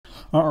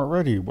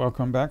Alrighty,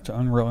 welcome back to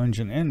Unreal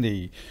Engine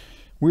Indie.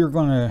 We're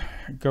going to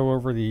go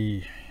over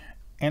the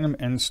Anim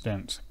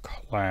Instance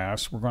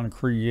class. We're going to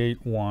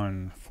create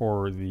one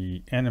for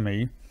the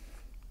enemy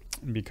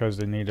because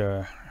they need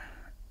a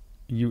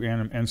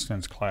Anim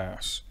Instance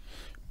class.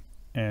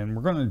 And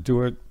we're going to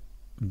do it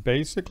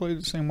basically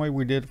the same way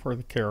we did for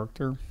the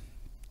character.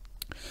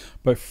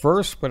 But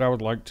first, what I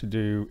would like to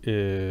do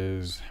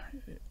is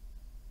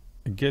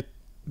get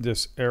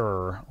this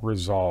error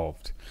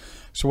resolved.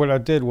 So what I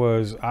did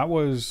was I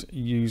was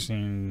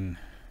using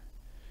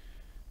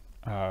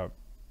 .NET,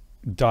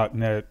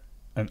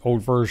 an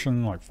old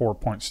version like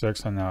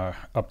 4.6, and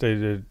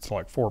updated it to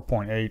like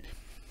 4.8.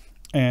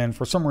 And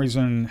for some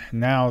reason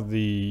now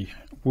the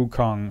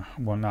Wukong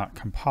will not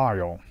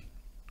compile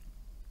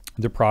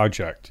the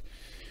project.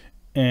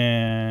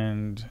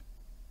 And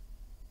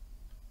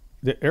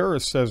the error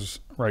says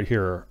right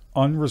here,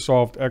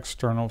 unresolved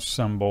external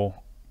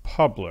symbol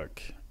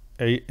public,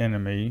 a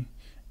enemy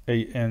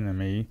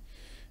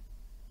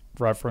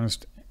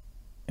referenced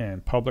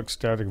and public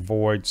static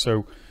void.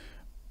 So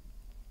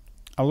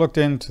I looked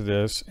into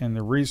this, and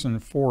the reason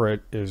for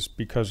it is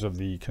because of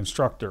the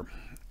constructor.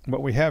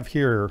 What we have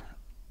here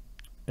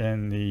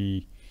in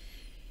the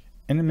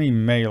enemy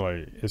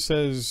melee, it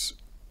says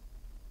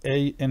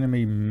a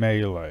enemy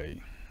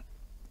melee.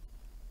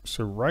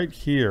 So right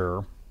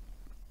here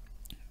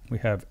we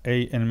have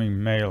a enemy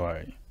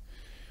melee.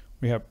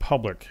 We have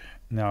public.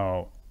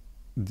 Now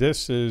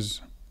this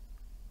is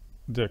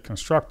the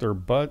constructor,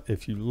 but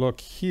if you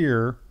look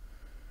here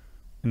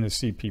in the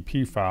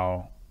CPP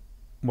file,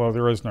 well,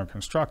 there is no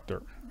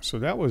constructor. So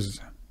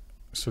that's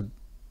the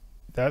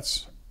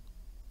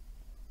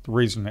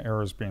reason the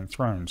error is being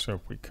thrown. So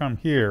if we come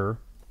here,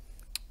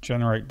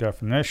 generate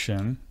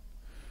definition,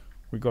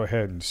 we go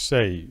ahead and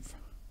save,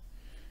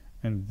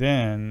 and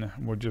then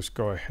we'll just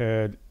go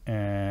ahead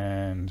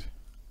and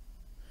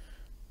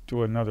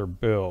do another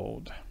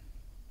build.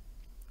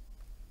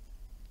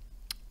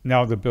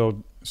 Now the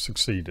build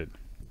succeeded.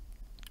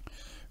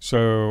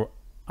 So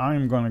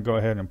I'm going to go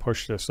ahead and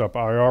push this up.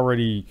 I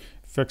already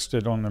fixed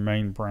it on the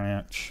main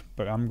branch,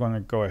 but I'm going to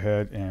go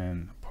ahead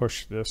and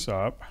push this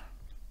up.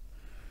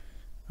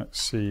 Let's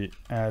see,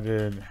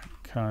 added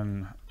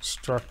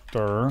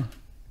constructor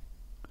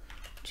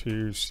to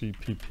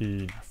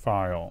CPP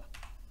file.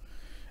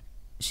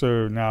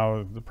 So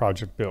now the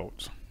project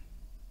builds.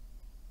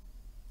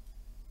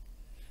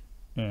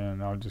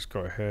 And I'll just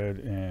go ahead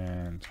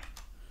and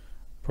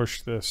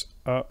push this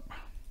up.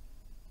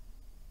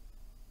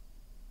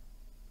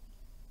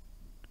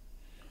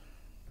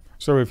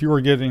 So if you were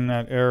getting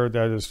that error,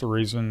 that is the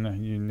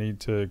reason you need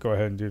to go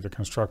ahead and do the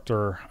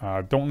constructor.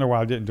 Don't know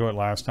why I didn't do it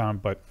last time,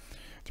 but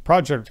the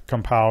project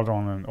compiled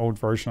on an old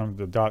version of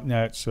the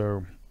 .NET,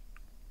 so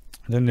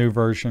the new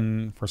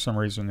version, for some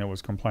reason, it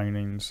was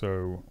complaining,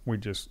 so we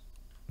just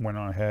went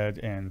on ahead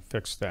and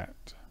fixed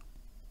that.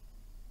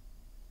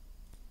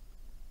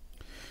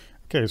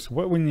 Okay, so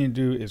what we need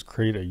to do is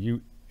create a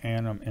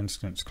Anim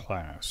Instance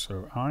class.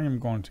 So I am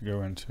going to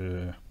go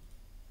into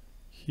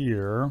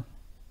here.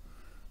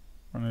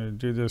 I'm going to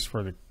do this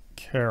for the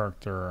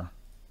character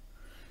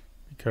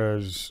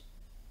because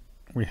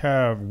we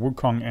have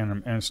Wukong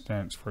Anim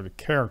Instance for the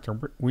character,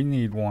 but we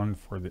need one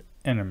for the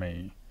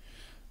enemy.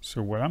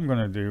 So what I'm going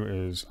to do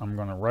is I'm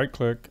going to right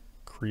click,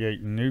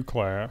 create new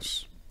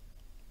class.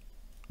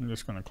 I'm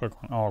just going to click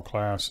on all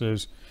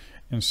classes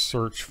and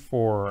search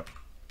for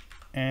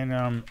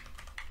Anim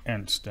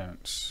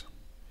Instance.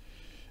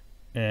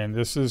 And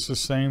this is the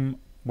same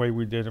way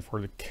we did it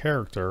for the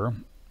character.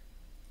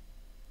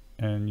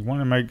 And you want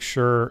to make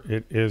sure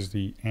it is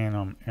the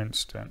Anim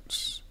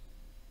Instance.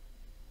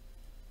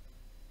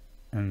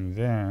 And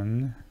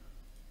then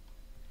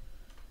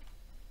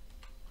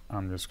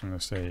I'm just going to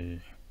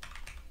say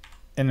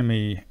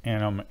enemy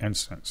Anim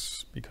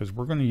Instance because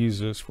we're going to use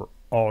this for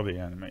all the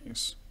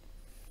enemies.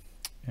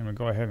 And we'll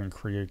go ahead and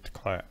create the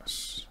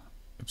class.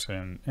 It's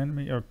an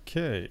enemy.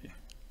 Okay.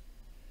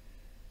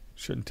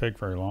 Shouldn't take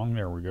very long.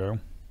 There we go.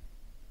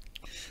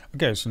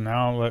 Okay, so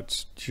now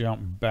let's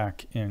jump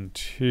back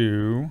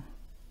into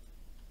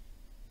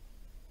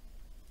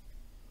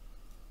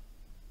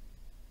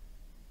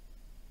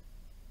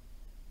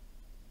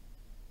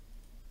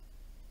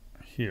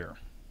here.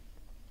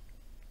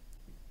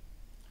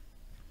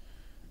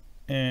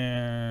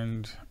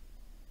 And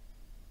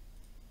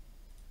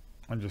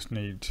I just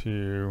need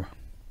to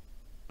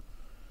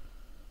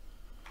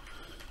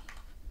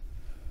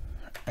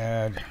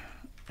add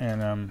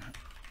Anim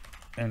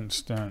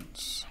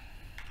Instance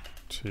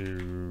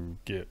to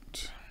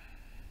Git.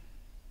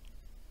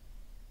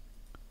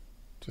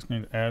 Just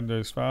need to add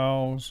those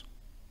files.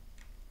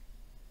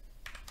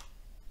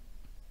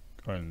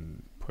 Go ahead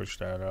and push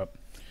that up.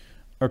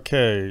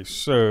 Okay,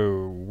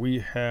 so we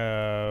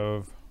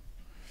have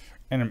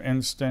Anim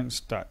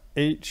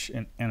Instance.h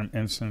and Anim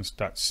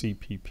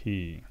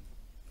Instance.cpp.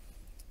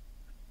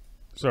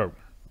 So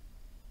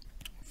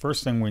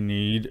first thing we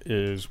need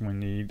is we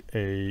need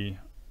a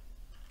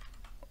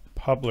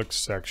public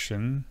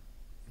section,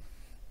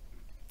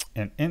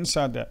 and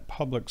inside that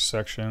public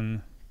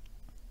section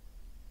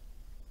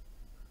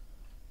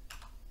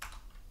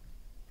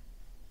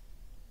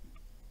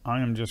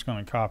I am just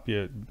going to copy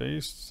it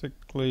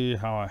basically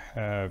how I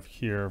have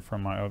here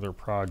from my other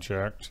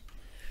project.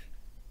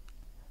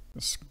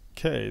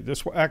 Okay,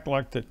 this will act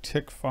like the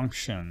tick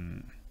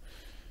function.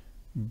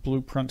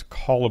 Blueprint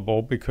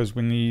callable because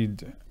we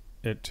need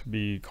it to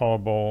be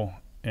callable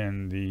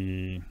in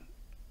the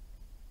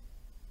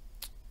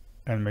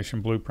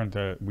animation blueprint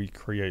that we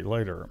create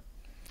later.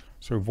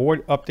 So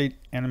void update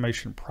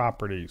animation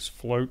properties,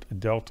 float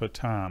delta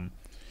time.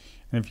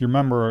 And if you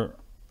remember,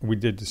 we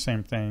did the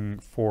same thing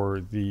for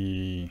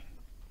the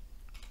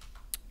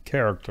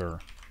character.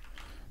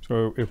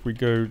 So if we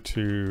go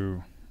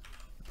to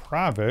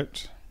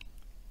private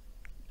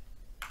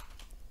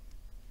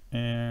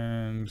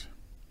and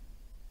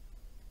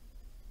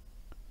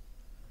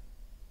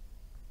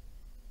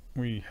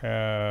we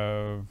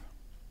have,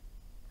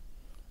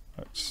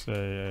 let's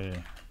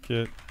say,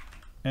 get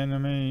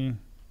enemy.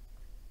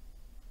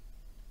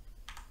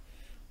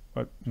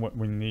 But what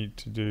we need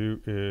to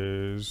do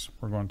is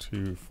we're going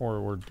to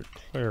forward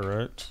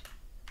declare it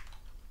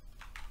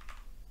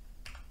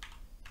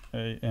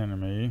a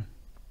enemy.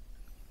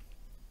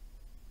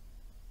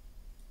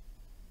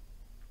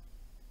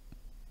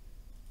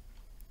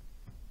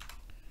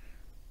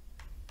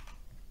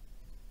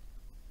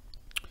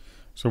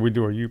 So we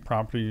do a U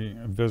property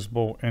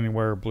visible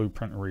anywhere,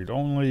 blueprint read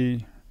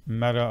only,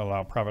 meta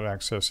allow private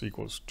access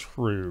equals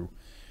true.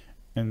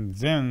 And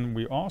then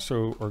we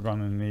also are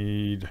going to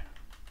need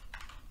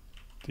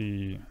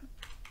the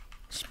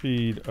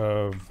speed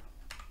of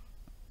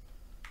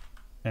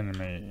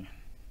enemy.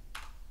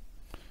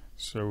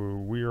 So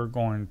we are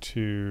going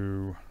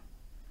to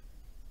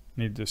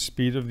need the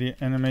speed of the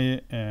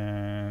enemy,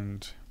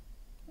 and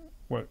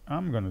what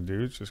I'm going to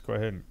do is just go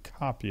ahead and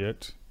copy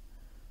it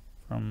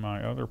from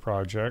my other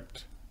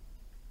project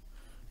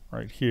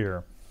right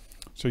here.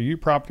 So U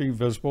property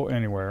visible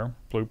anywhere,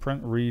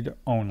 blueprint read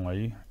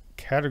only,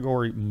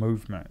 category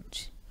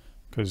movement,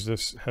 because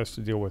this has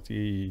to deal with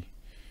the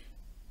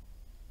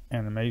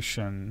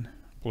animation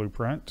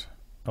blueprint.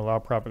 Allow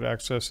private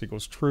access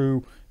equals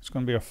true. It's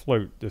going to be a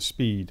float, the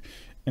speed.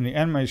 In the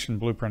animation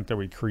blueprint that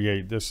we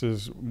create, this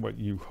is what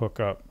you hook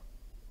up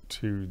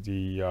to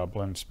the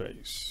blend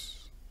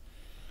space.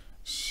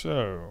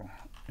 So,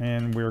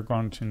 and we're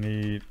going to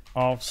need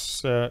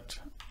offset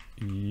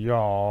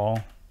yaw.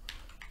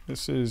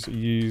 This is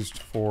used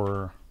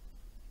for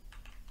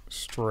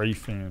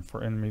strafing,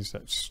 for enemies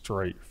that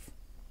strafe.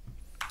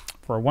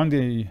 For a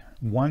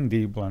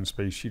 1D blend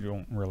space, you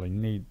don't really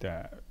need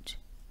that.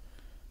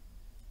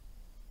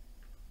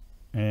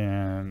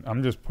 And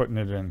I'm just putting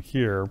it in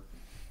here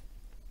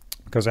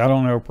because I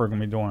don't know if we're going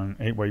to be doing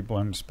 8-way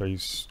blend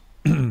space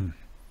with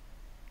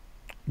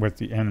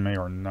the enemy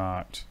or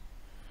not.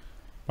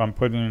 But I'm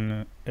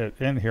putting it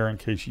in here in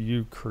case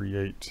you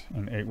create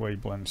an 8-way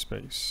blend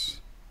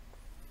space.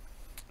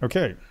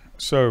 Okay,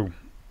 so,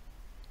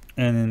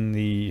 and in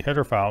the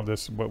header file,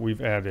 this is what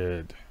we've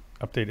added.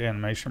 Update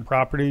animation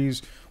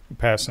properties, we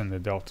pass in the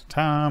delta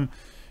time,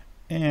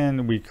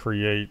 and we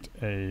create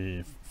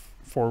a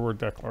forward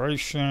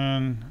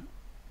declaration,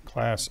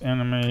 class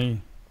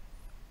enemy,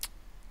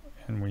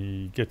 and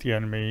we get the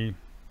enemy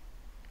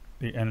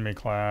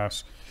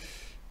class,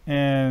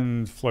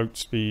 and float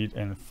speed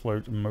and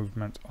float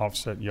movement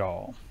offset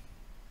yaw.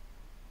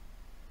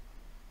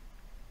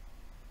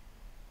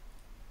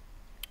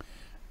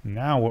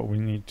 Now what we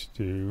need to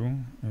do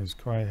is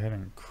go ahead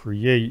and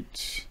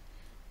create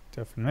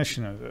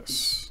definition of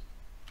this.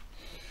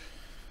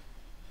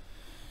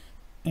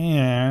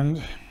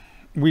 And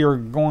we are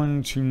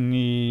going to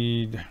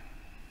need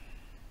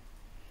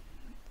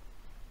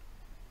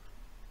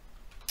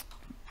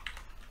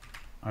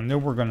I know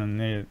we're going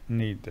to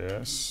need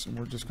this.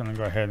 We're just going to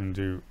go ahead and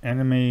do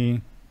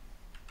enemy,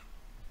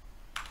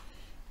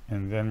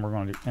 and then we're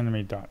going to do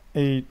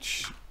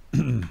enemy.h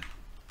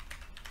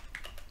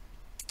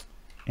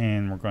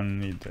and we're going to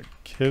need the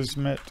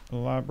Kismet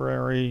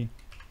library,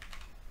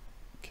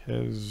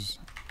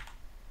 Kismet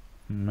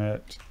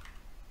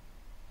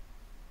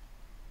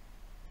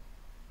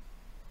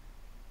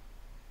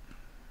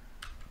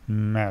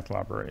math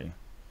library.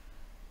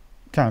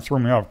 Kind of threw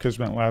me off.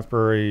 Kismet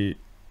library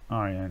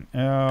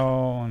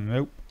INL.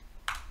 Nope.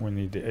 We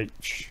need the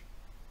H.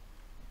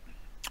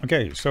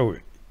 Okay, so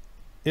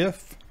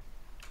if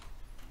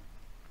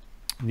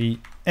the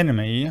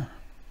enemy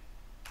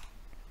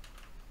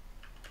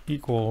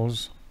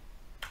equals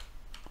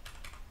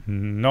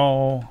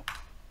null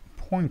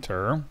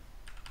pointer,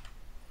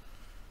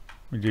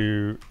 we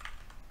do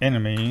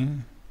enemy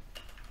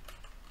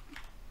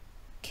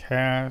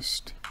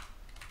cast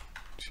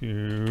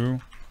to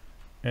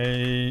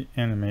a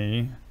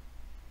enemy,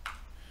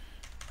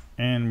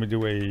 and we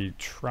do a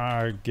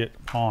try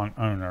get pawn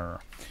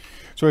owner.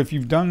 So if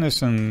you've done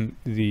this in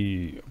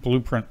the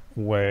blueprint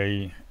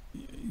way,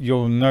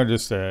 you'll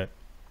notice that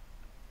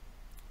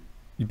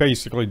you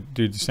basically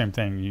do the same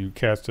thing. You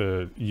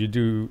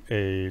do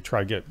a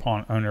try get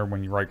pawn owner.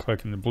 When you right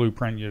click in the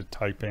blueprint, you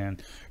type in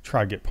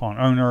try get pawn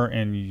owner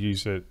and you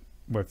use it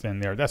within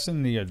there. That's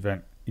in the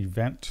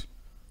event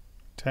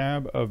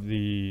tab of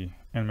the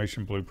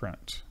animation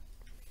blueprint.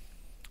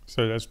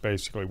 So that's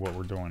basically what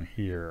we're doing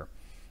here.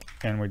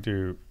 And we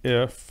do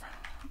if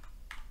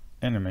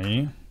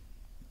enemy.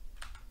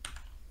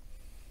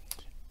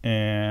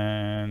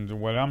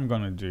 And what I'm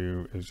going to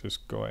do is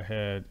just go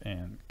ahead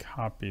and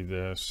copy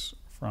this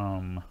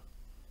from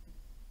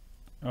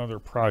other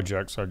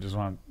projects. I just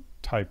want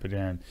to type it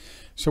in.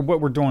 So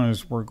what we're doing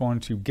is we're going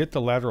to get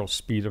the lateral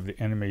speed of the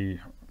enemy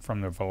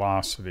from the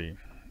velocity.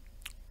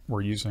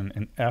 We're using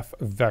an F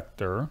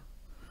vector,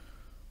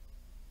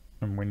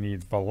 and we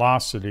need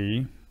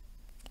velocity,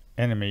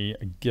 enemy,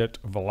 get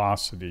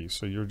velocity.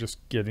 So you're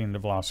just getting the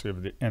velocity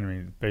of the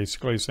enemy.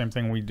 Basically the same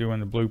thing we do in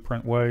the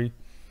blueprint way.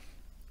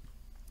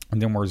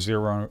 And then we're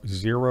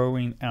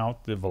zeroing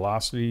out the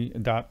velocity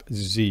dot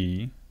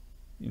z.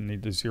 You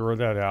need to zero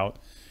that out.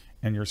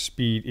 And your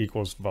speed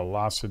equals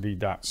velocity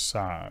dot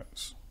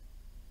size.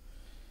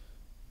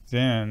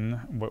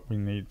 Then what we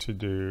need to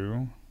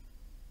do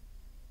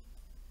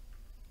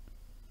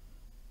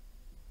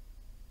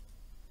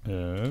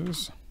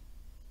is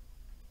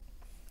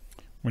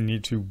we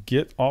need to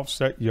get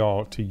offset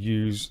yaw to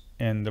use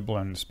in the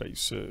blend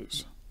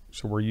spaces.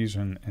 So we're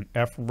using an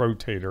F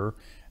rotator.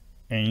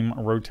 Aim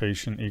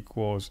rotation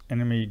equals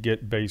enemy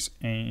get base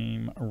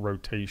aim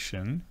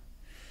rotation.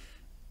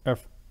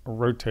 F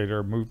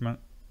rotator movement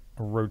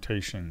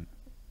rotation.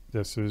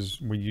 This is,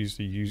 we use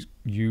the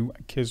U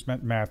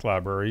Kismet math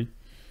library.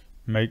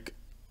 Make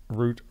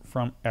root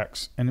from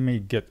X. Enemy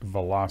get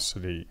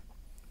velocity.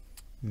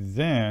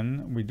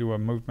 Then we do a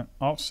movement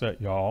offset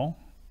yaw.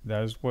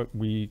 That is what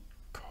we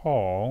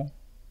call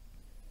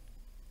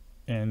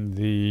in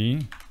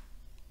the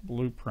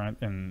blueprint,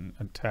 and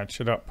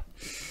attach it up.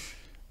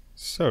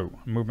 So,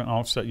 movement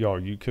offset yaw,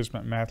 U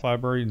Kismet math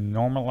library,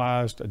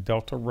 normalized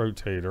delta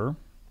rotator.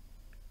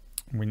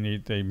 We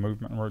need the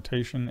movement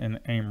rotation and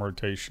aim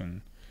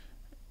rotation.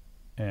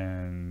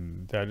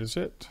 And that is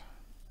it.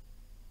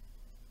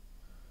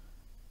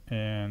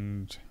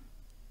 And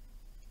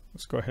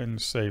let's go ahead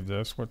and save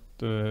this with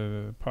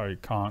the probably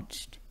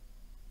const.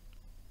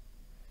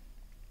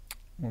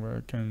 Where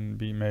it can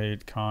be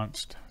made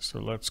const. So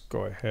let's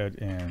go ahead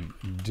and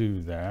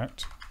do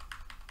that.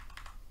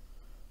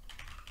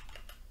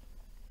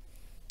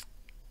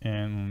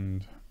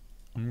 And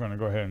I'm going to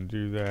go ahead and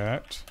do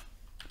that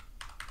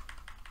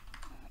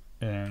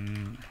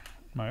in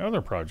my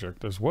other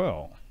project as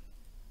well.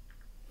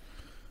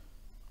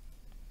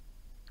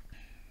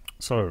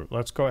 So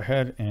let's go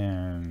ahead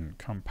and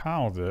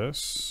compile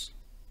this.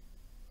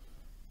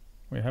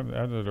 We have the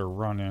editor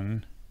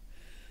running,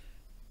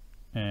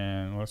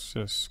 and let's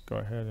just go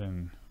ahead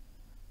and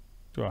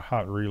do a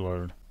hot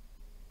reload.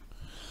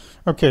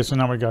 Okay, so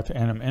now we got the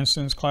Anim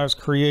Instance class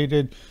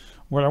created.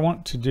 What I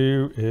want to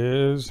do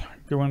is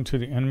go into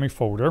the enemy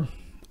folder.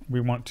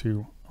 We want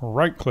to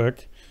right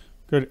click,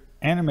 go to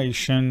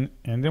animation,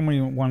 and then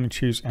we want to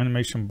choose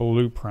animation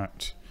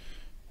blueprint.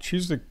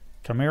 Choose the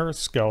Chimera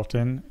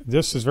skeleton.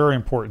 This is very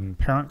important.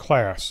 Parent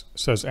class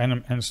says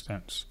Anim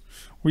Instance.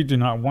 We do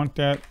not want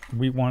that.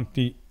 We want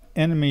the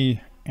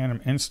enemy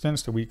Anim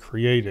Instance that we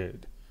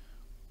created.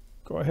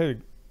 Go ahead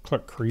and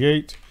click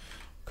create.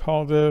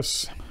 Call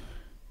this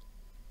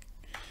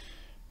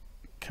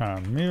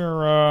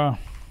Chimera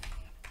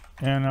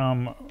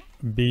Anim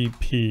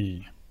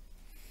BP.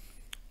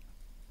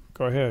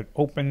 Go ahead,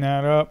 open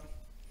that up,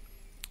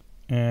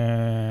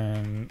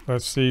 and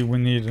let's see, we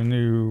need a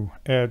new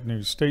add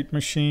new state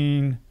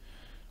machine.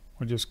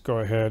 We'll just go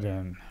ahead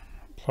and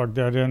plug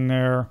that in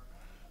there.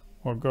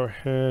 We'll go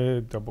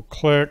ahead, double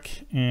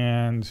click,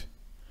 and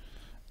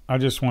I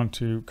just want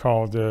to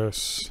call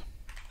this,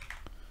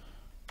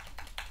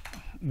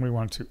 we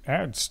want to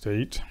add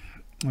state,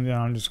 and then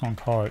I'm just going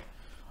to call it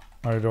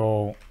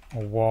idle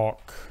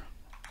walk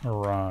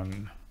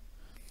run.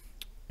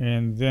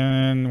 And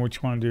then what you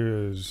want to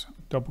do is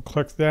double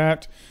click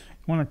that.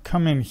 You want to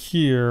come in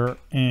here,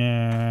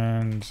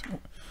 and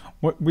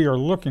what we are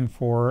looking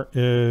for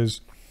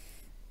is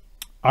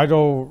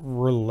idle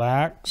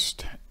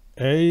relaxed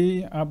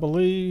A, I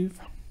believe.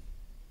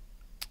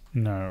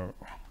 No.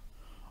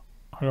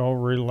 Idle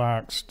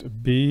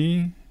relaxed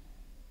B.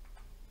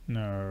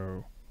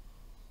 No.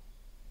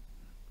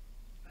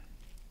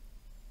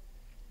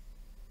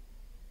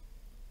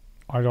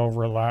 Idle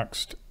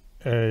relaxed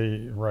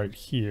A right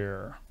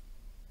here.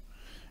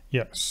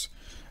 Yes.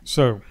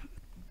 So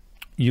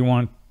you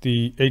want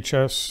the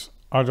HS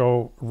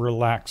idle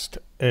relaxed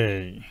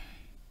A.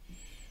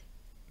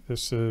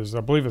 This is,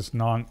 I believe it's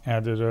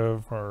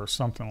non-additive or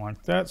something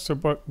like that. So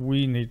what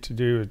we need to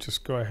do is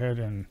just go ahead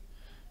and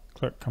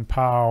click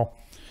compile,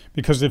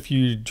 because if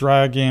you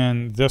drag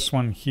in this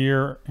one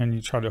here and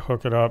you try to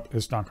hook it up,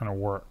 it's not going to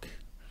work,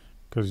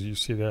 because you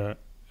see that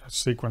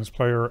sequence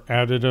player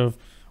additive.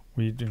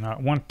 We do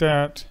not want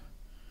that.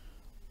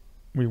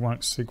 We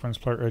want sequence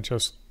player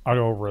HS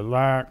auto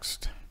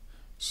relaxed.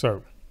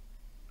 So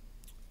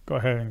go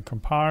ahead and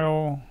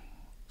compile,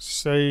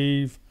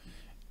 save,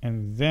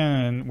 and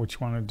then what you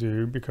want to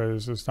do,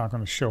 because it's not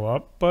going to show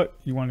up, but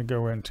you want to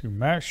go into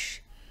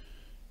mesh,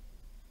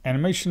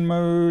 animation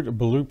mode,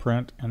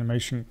 blueprint,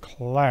 animation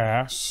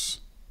class,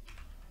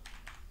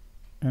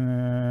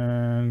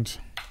 and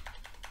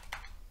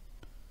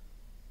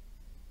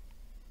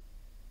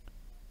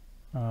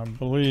I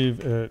believe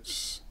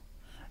it's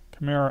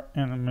Camera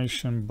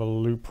Animation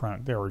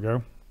Blueprint. There we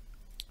go.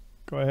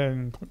 Go ahead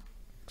and click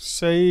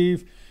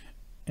save.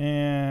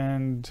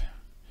 And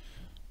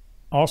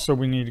also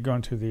we need to go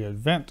into the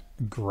event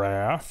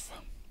graph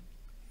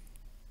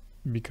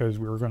because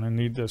we're going to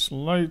need this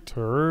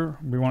later.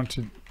 We want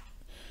to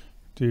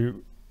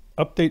do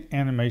update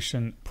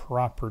animation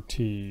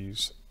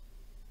properties.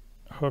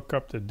 Hook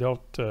up the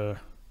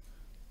delta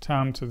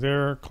time to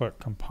there, click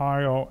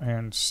compile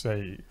and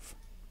save.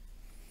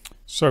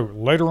 So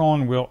later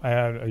on we'll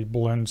add a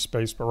blend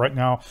space, but right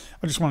now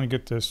I just want to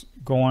get this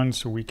going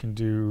so we can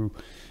do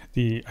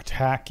the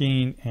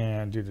attacking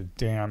and do the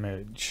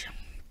damage.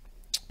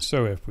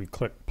 So if we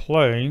click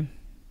play,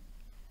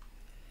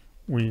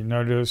 we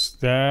notice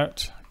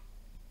that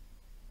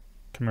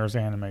Chimera's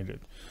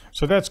animated.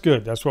 So that's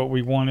good. That's what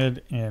we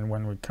wanted. And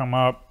when we come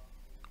up,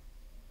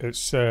 it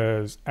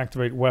says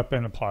activate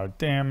weapon, apply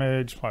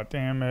damage,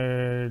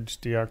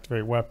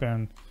 deactivate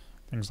weapon,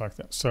 things like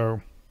that.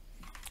 So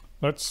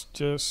let's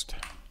just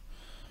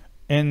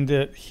end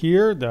it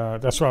here.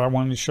 That's what I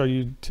wanted to show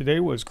you today,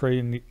 was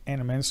creating the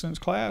Anim Instance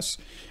class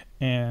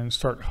and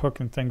start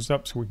hooking things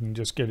up so we can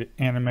just get it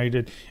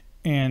animated.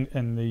 And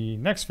in the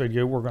next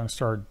video, we're going to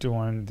start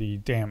doing the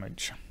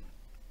damage.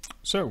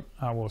 So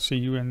I will see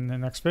you in the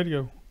next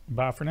video.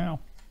 Bye for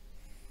now.